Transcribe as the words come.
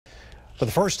For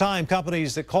the first time,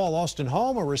 companies that call Austin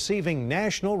home are receiving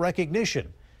national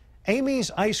recognition.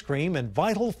 Amy's Ice Cream and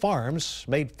Vital Farms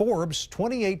made Forbes'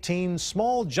 2018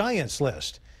 Small Giants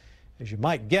list. As you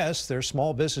might guess, they're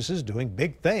small businesses doing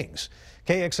big things.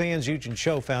 KXAN's Eugene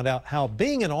Cho found out how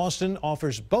being in Austin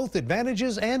offers both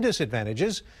advantages and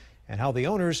disadvantages, and how the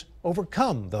owners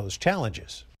overcome those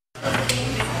challenges.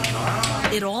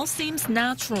 It all seems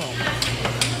natural.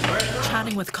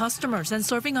 Chatting with customers and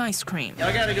serving ice cream.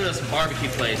 I gotta go to some barbecue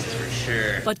places for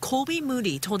sure. But Colby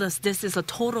Moody told us this is a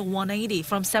total 180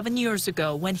 from 7 years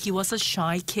ago when he was a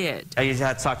shy kid. I usually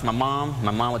had to talk to my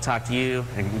mom would talk to you,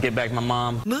 and get back to my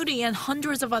mom. Moody and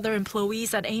hundreds of other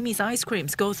employees at Amy's Ice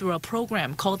Creams go through a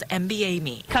program called MB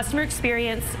Amy. Customer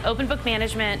experience, open book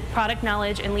management, product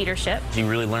knowledge, and leadership. You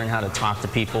really learn how to talk to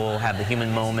people, have the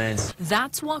human moments.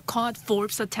 That's what caught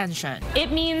Forbes' attention.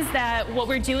 It means that what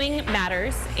we're doing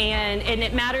matters, and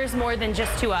it matters more than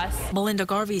just to us. Melinda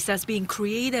Garvey says being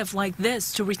creative like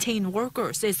this to retain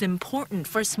workers is important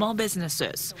for small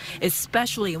businesses,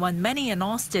 especially when many in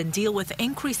Austin deal with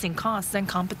increasing costs and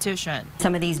competition.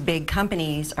 Some of these big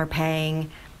companies are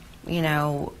paying,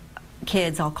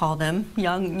 kids, I'll call them,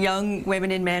 young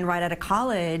women and men right out of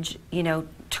college,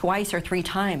 twice or three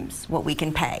times what we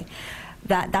can pay.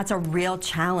 That's a real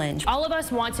challenge. All of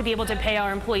us want to be able to pay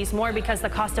our employees more because the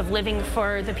cost of living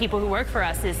for the people who work for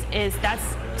us is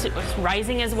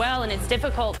rising as well, and it's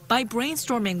difficult. By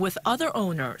brainstorming with other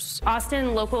owners,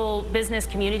 Austin local business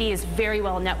community is very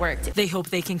well networked. They hope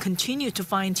they can continue to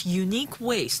find unique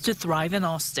ways to thrive in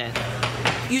Austin.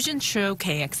 Eugene Cho,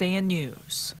 KXAN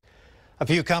News. A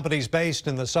few companies based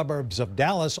in the suburbs of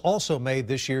Dallas also made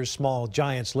this year's Small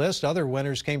Giants list. Other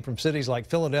winners came from cities like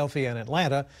Philadelphia and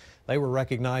Atlanta. They were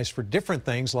recognized for different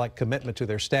things like commitment to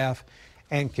their staff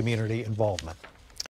and community involvement.